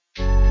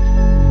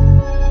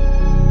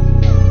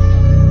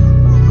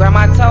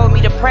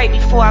pray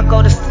before I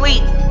go to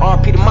sleep.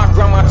 RP to my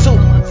grandma too.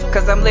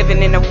 Cause I'm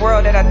living in a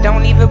world that I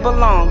don't even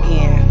belong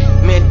in.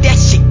 Man, that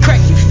shit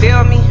crazy. You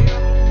feel me?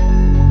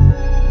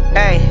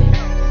 Hey,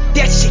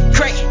 that shit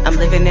crazy. I'm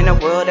living in a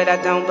world that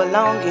I don't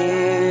belong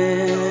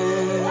in.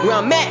 Where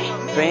I'm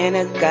at, praying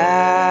to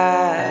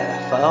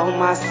God for all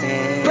my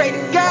sins. pray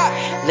to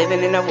God.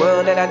 Living in a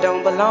world that I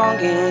don't belong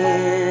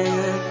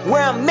in.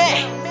 Where I'm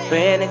at,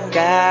 praying to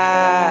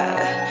God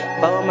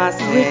for all my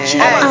sins. Richie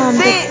Hey, on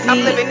the see, I'm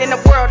beat. living in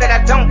a world that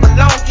I don't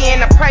belong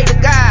in. I pray to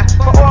God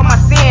for all my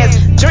sins.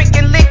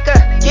 Drinking liquor,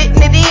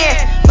 getting it in,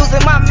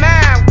 losing my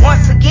mind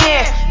once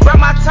again.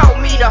 Grandma told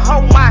me to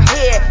hold my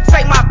head,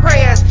 say my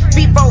prayers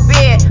before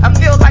bed. I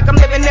feel like I'm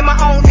living in my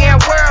own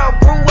damn world.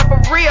 Grew up a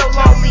real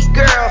lonely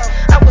girl.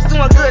 I was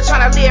doing good,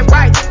 trying to live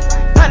right,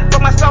 hunting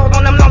for my soul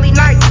on them lonely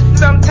nights.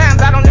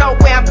 Sometimes I don't know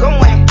where I'm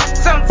going,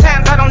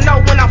 sometimes I don't know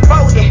when I'm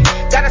folding.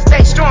 Gotta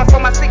stay strong for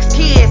my 6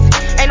 kids,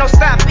 ain't no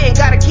stopping,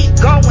 gotta keep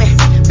going.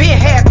 Been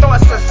had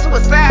thoughts of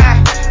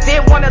suicide,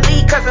 didn't wanna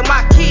leave cause of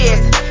my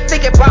kids.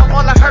 Thinking about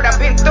all I heard I've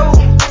been through,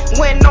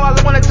 when all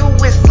I wanna do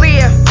is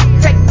live.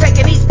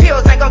 Taking these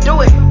pills ain't gon'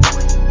 do it,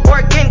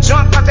 or getting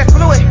drunk off that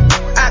fluid.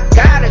 I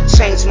gotta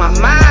change my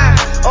mind,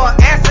 or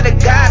answer to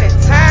God in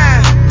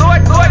time.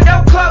 Lord,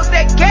 don't close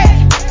that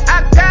gate. I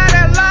got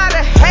a lot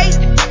of hate.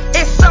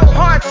 It's so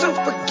hard to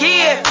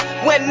forgive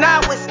when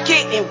I was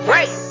getting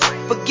raped.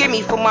 Forgive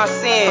me for my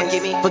sins.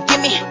 forgive me,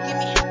 forgive me,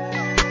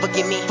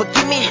 forgive me,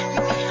 forgive me.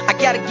 I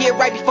gotta get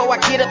right before I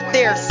get up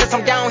there. Since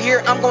I'm down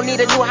here, I'm gonna need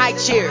a new high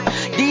chair.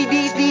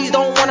 These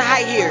don't wanna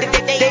hide here.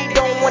 They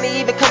don't wanna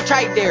even come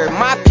try there.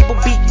 My people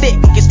be thick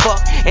as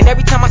fuck, and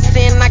every time I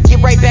sin, I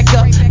get right back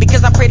up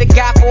because I pray to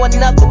God for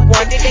another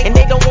one, and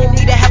they don't want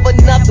me to have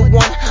another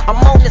one. I'm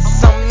on to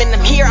something,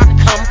 and here I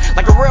come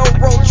like a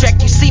railroad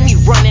track. You see me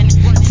running,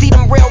 see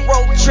them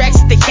railroad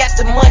tracks. They got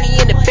the money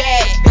in the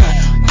bag,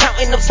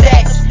 counting them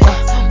stacks.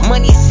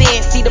 Money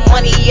sin, see the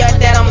money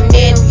that I'm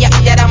in,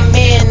 that I'm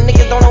in.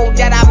 Niggas don't know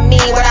that I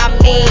mean what I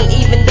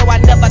mean, even though I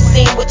never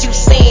seen what you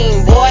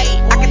seen, boy.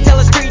 I can tell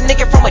a street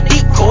nigga from a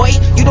decoy.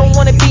 You don't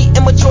wanna be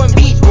immature and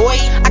beat, boy.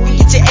 I can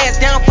get your ass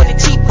down for the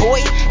cheap, boy.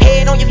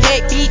 Head on your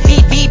head,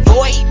 beat,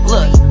 boy.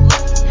 Look,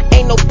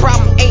 ain't no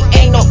problem,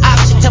 ain't no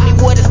option. Tell me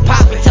what is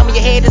poppin', tell me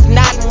your head is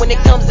nodding when it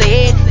comes to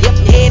head. Yep,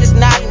 your head is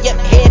nodding, yep,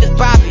 your head is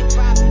bobbing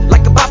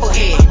like a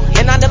bobblehead.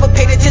 And I never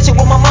paid attention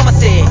what my mama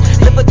said.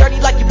 Live a dirty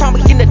like you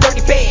probably in a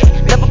dirty bed.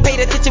 Never paid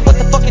attention what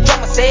the fucking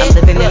drama said. I'm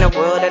living in a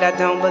world that I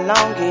don't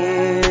belong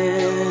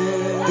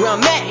in. Where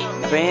I'm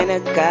at, praying to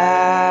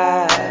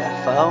God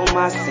for all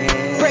my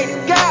sins. pray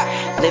to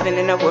God. Living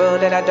in a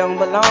world that I don't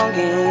belong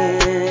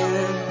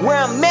in. Where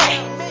I'm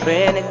at,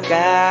 praying to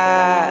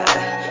God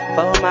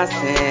for all my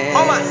sins.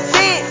 all my sins.